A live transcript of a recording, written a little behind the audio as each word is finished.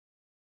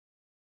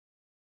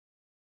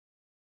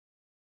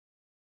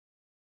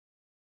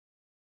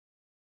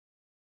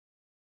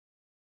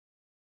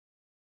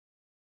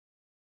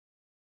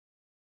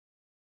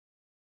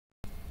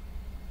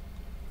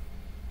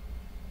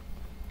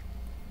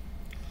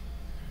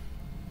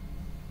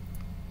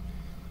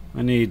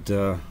I need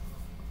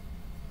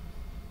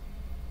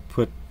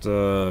put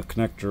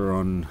connector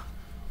on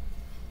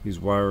these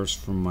wires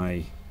from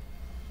my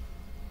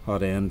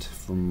hot end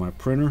from my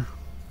printer.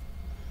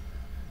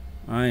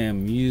 I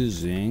am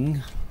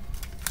using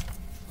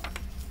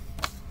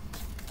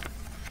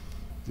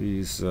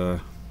these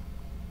was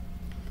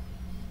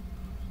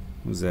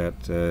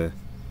that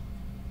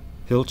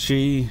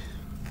Hilchi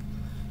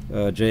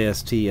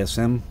JST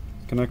SM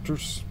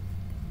connectors.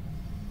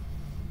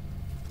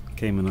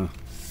 Came in a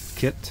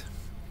kit.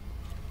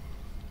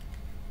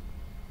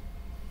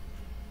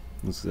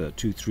 This is a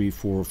 2, 3,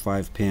 4,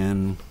 5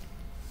 pin,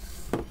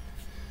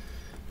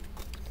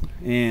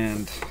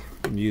 and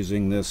I'm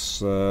using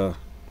this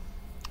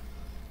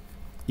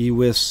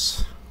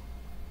EWIS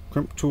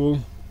crimp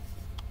tool.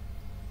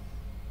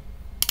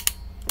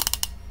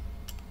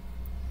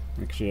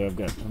 Actually, I've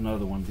got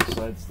another one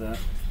besides that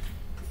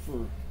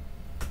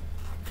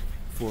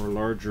for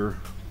larger.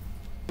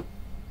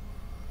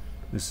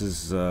 This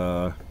is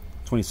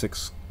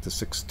 26 to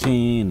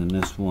 16, and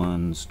this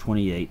one's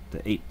 28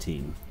 to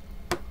 18.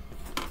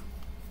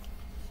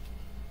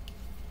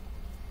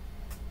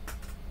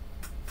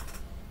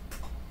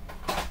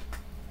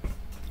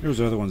 There's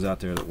other ones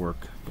out there that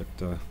work, but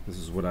this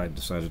is what I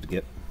decided to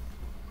get.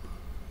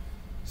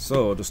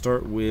 So to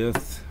start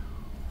with,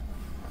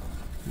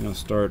 I'm going to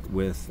start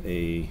with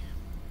a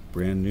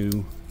brand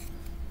new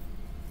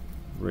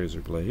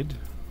razor blade,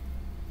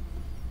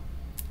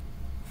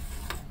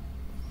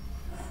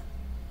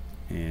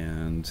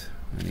 and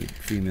I need a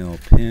female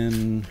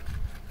pin.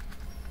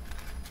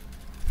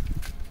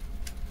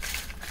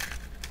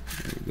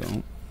 There we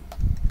go.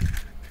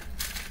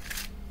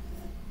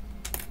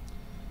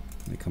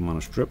 They come on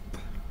a strip.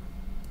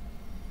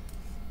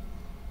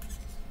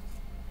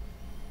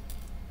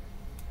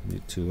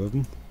 Need 2 of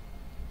them.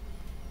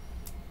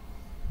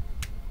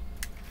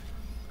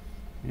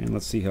 And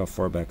let's see how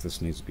far back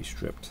this needs to be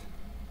stripped.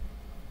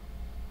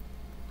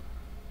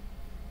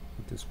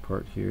 This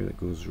part here that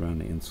goes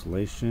around the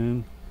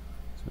insulation,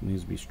 so it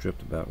needs to be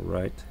stripped about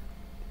right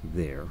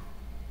there.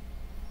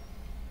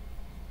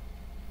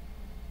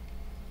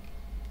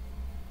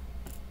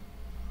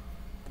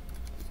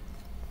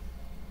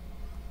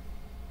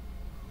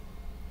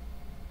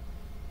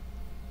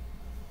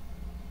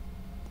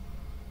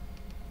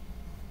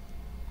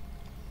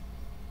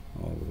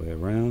 All the way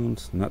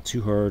around, not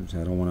too hard.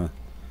 I don't want to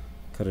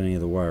cut any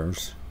of the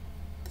wires.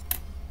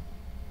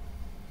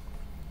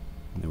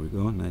 There we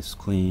go, nice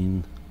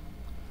clean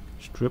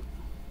strip.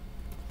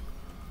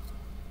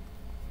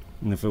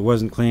 And if it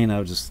wasn't clean, I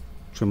would just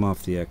trim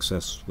off the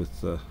excess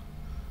with the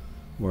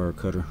wire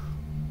cutter.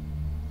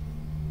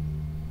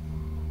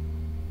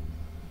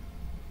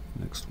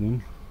 Next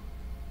one.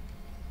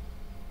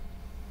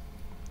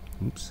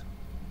 Oops.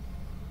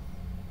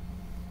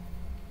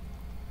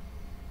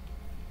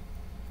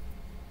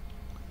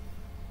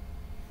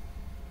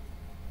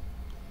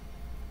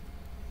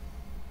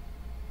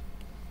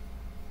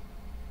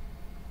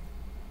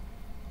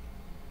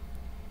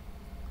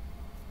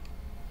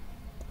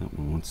 That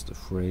one wants to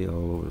fray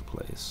all over the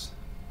place.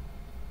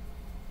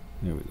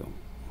 There we go.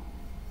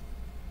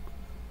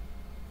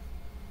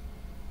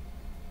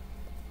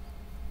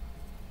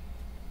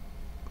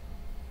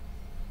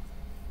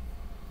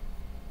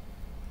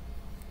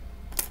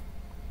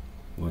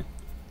 Boy,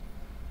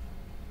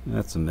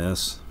 that's a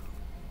mess.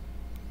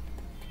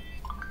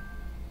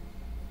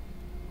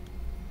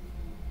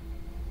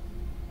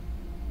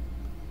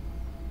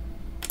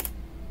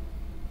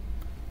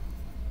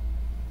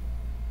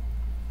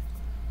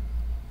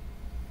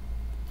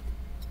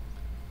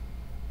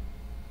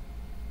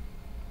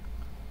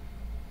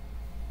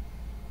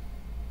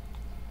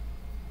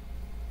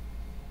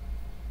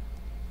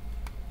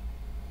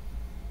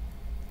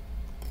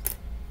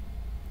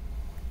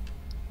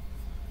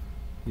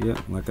 Yeah,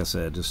 like I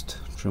said, just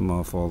trim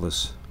off all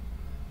this.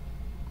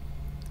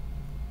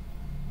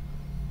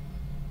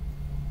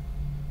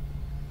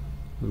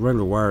 With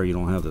regular wire, you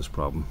don't have this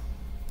problem.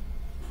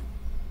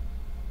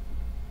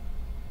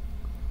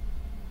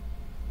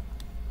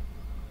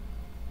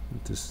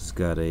 This has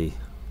got a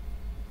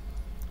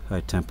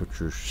high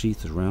temperature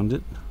sheath around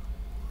it.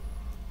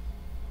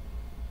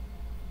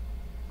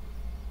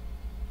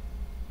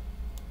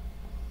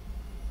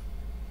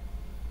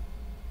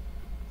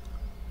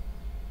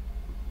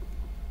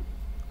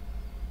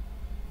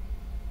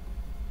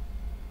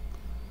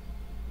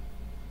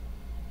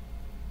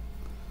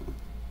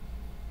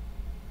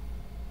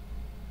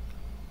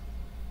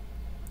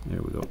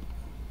 There we go.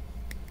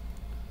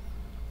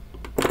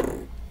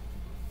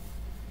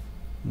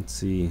 Let's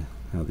see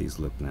how these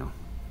look now.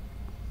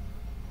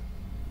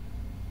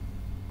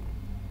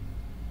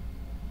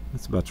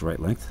 That's about the right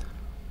length.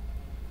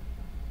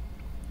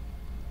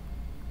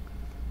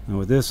 Now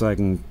with this I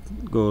can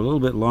go a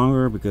little bit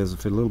longer, because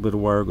if a little bit of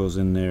wire goes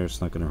in there,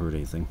 it's not going to hurt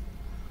anything.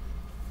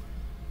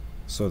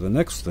 So the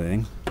next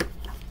thing, I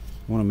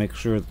want to make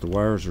sure that the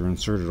wires are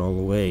inserted all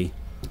the way.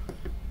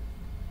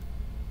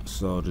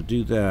 So to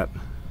do that,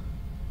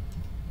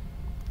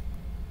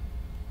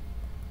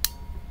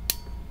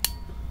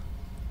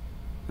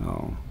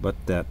 I'll butt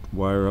that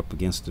wire up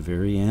against the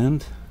very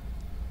end,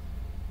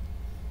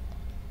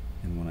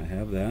 and when I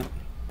have that,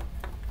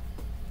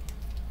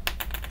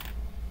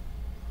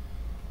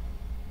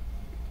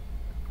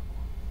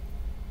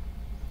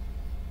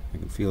 I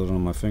can feel it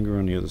on my finger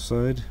on the other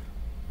side,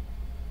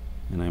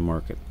 and I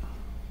mark it.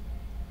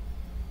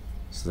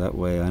 So that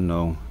way I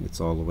know it's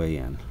all the way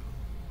in.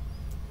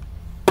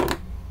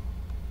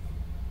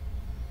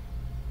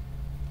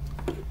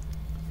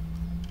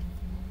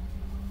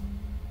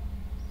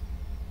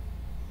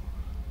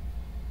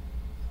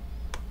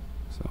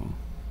 So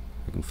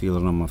I can feel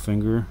it on my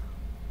finger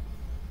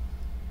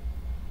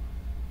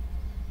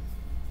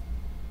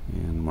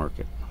and mark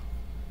it.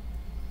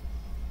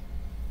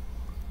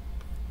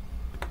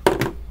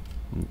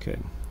 Okay,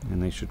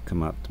 and they should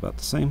come out about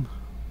the same,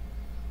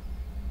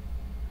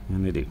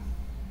 and they do.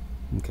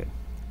 Okay,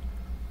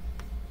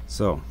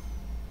 so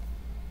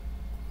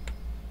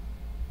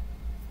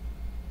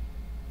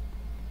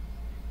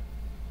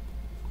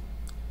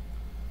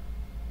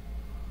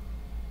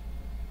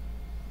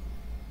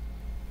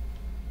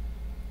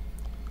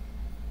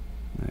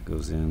that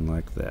goes in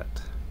like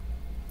that.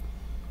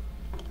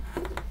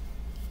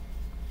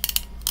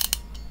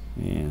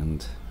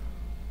 And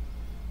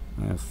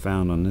I have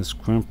found on this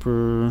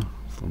crimper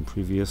from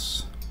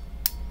previous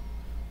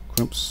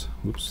crimps,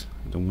 oops,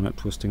 I don't want it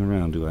twisting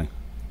around, do I?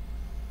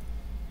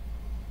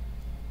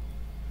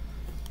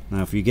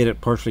 Now if you get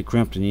it partially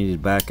crimped and you need to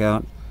back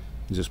out,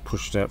 you just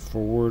push that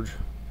forward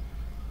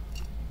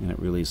and it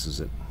releases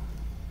it.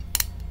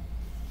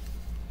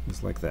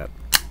 Just like that.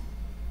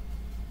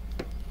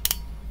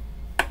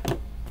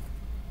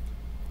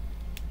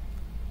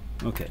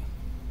 Okay.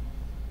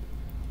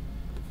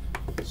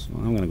 So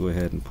I'm going to go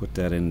ahead and put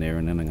that in there,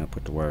 and then I'm going to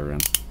put the wire in.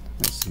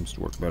 That seems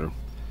to work better.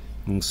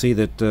 You can see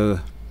that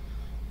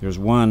there's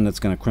one that's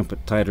going to crimp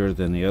it tighter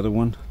than the other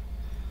one.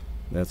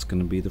 That's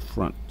going to be the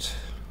front,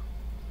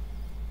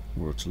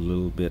 where it's a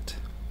little bit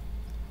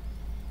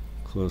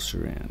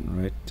closer in,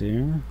 right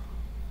there.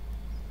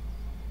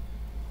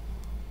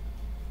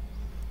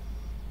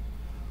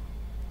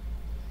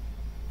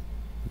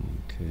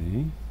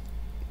 Okay.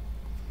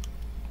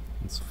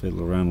 Let's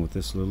fiddle around with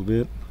this a little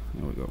bit.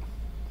 There we go.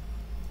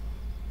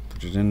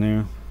 Put it in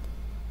there.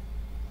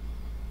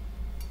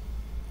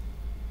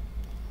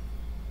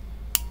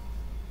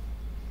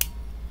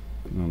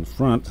 And on the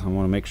front, I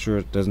want to make sure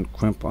it doesn't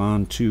crimp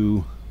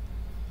onto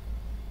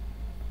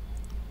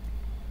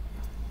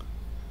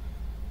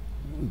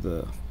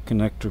the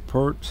connector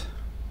part.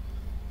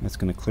 That's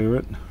going to clear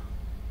it.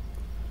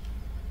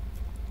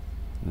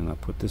 And I'll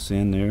put this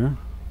in there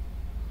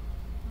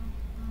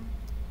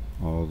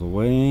all the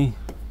way,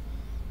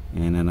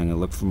 and then I'm going to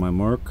look for my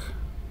mark.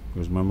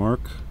 There's my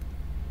mark,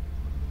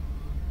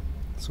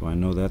 so I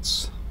know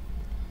that's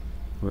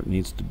where it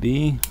needs to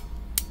be,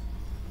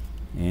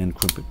 and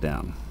crimp it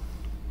down.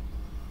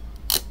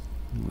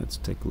 Let's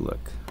take a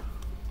look.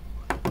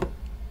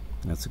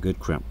 That's a good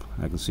crimp.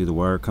 I can see the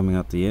wire coming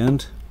out the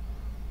end,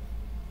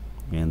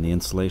 and the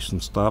insulation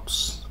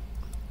stops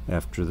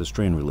after the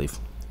strain relief.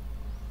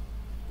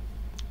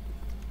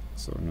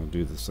 So I'm going to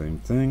do the same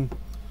thing.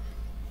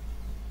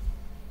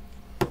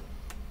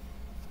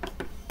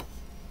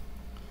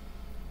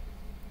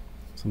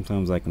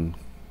 Sometimes I can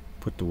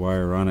put the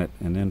wire on it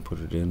and then put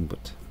it in,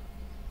 but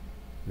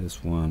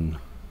this one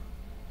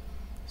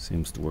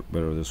seems to work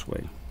better this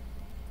way.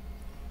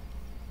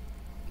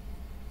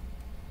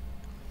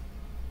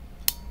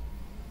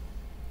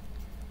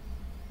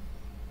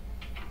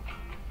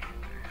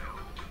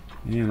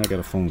 And I got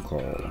a phone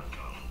call.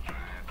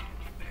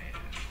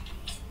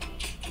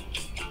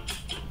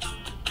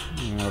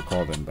 I'll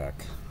call them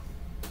back.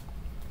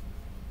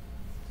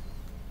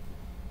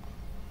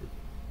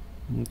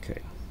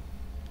 Okay.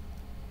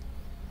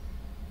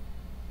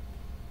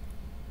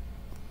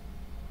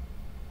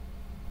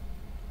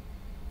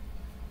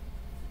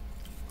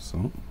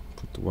 So,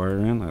 put the wire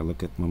in, I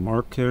look at my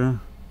mark here,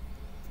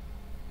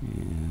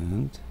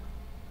 and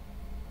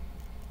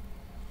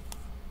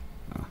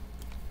I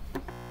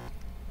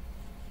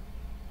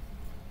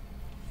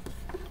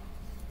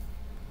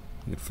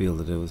could feel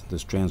that the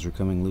strands were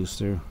coming loose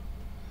there.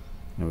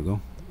 There we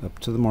go, up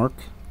to the mark,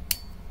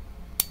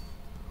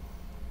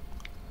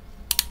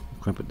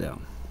 crimp it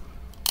down.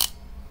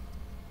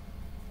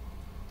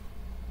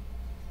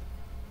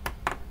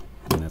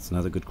 And that's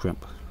another good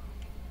crimp.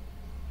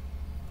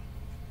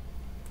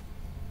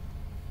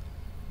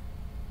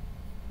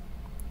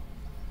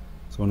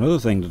 So another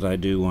thing that I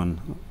do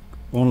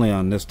only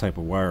on this type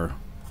of wire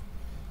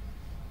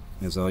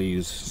is I'll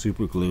use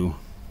super glue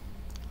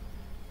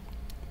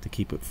to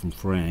keep it from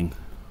fraying.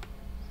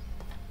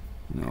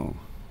 You know,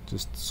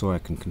 just so I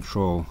can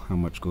control how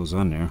much goes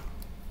on there.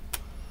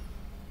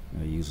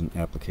 I use an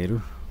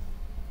applicator,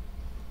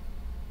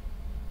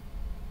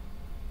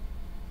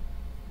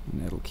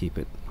 and that'll keep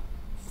it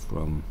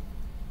from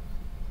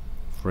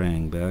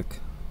fraying back.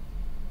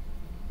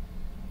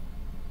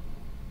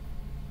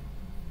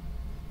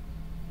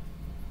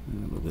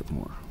 And a little bit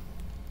more.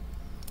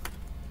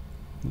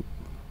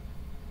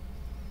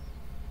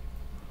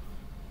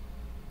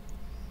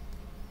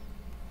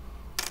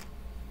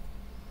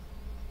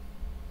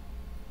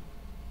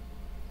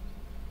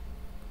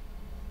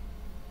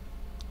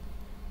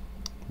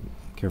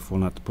 Careful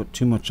not to put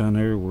too much on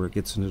there where it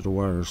gets into the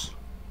wires.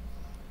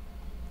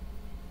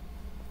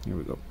 Here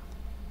we go.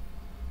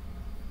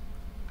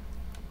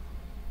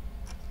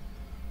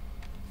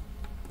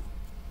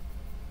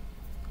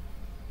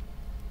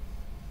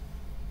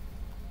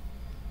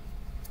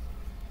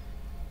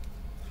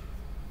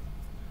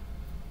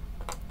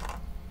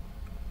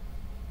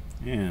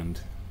 And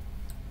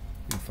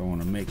if I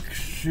want to make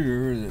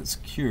sure that it's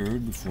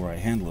cured before I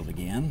handle it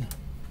again,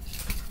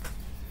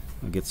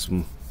 I'll get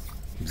some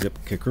zip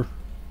kicker.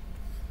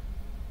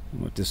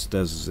 And what this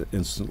does is it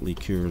instantly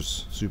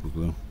cures super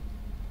glue.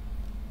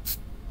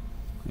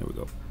 There we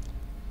go.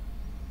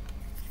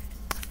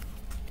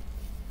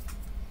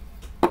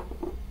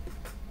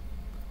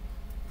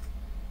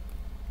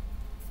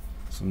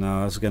 So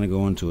now it's going to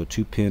go into a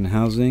 2-pin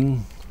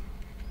housing,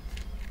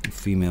 the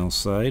female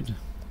side,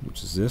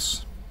 which is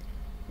this.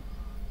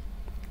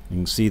 You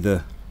can see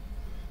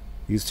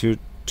these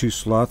two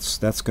slots.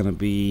 That's going to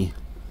be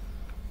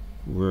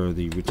where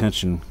the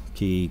retention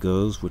key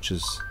goes, which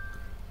is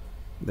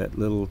that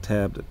little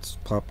tab that's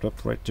popped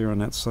up right there on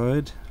that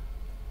side.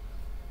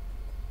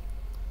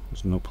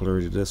 There's no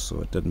polarity to this,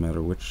 so it doesn't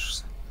matter which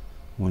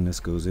one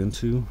this goes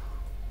into.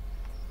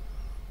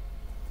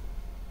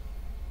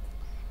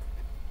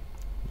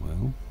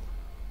 Well,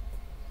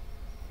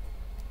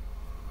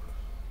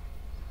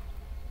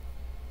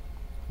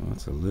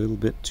 that's a little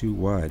bit too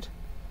wide.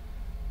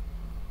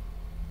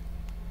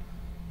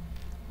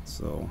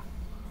 So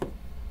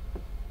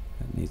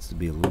that needs to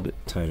be a little bit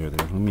tighter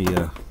there. Let me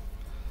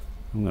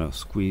I'm going to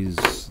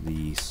squeeze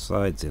the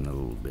sides in a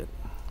little bit.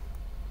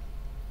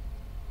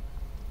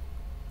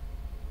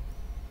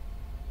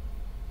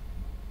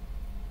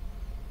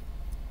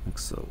 Like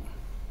so.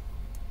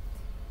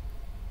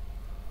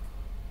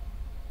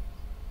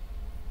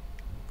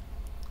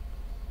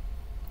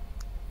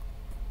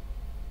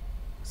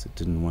 So it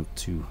didn't want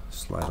to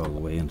slide all the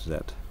way into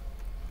that.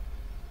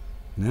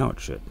 Now it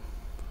should.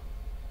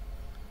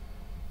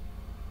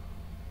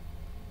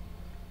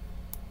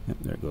 Yep,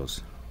 there it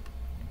goes.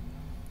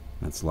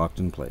 That's locked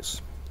in place.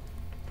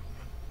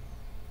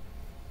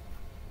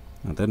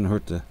 Now it doesn't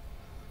hurt to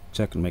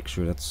check and make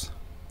sure that's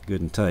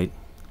good and tight.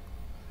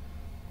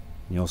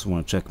 You also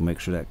want to check and make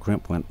sure that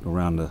crimp went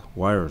around the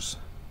wires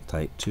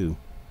tight too.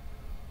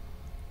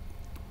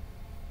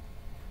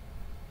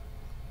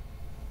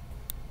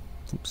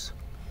 Oops.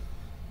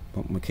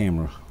 Bumped my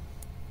camera.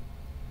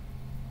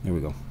 There we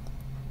go.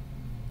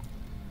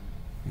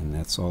 And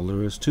that's all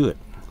there is to it.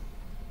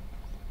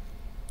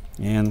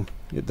 And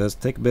it does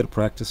take a bit of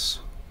practice.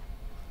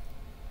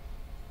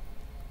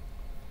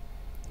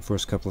 The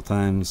first couple of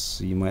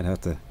times you might have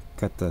to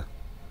cut the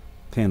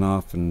pin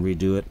off and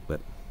redo it,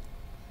 but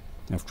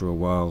after a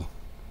while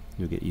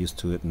you'll get used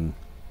to it and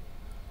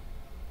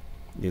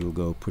it'll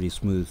go pretty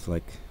smooth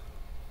like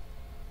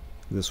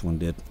this one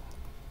did.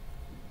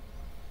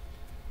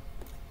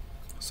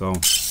 So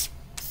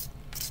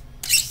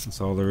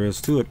that's all there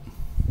is to it,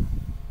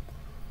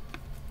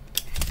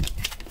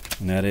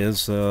 and that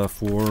is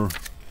for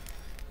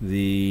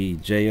the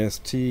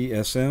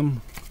JST SM.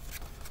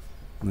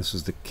 And this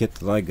is the kit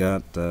that I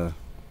got,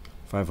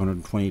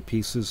 520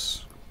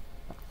 pieces.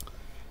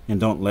 And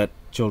don't let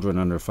children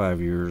under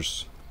 5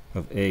 years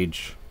of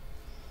age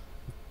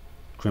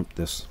crimp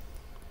this,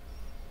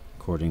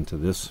 according to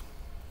this.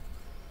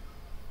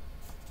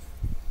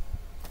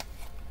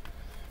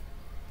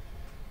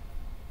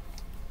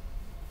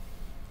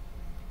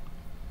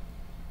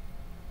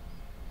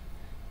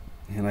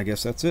 And I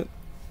guess that's it.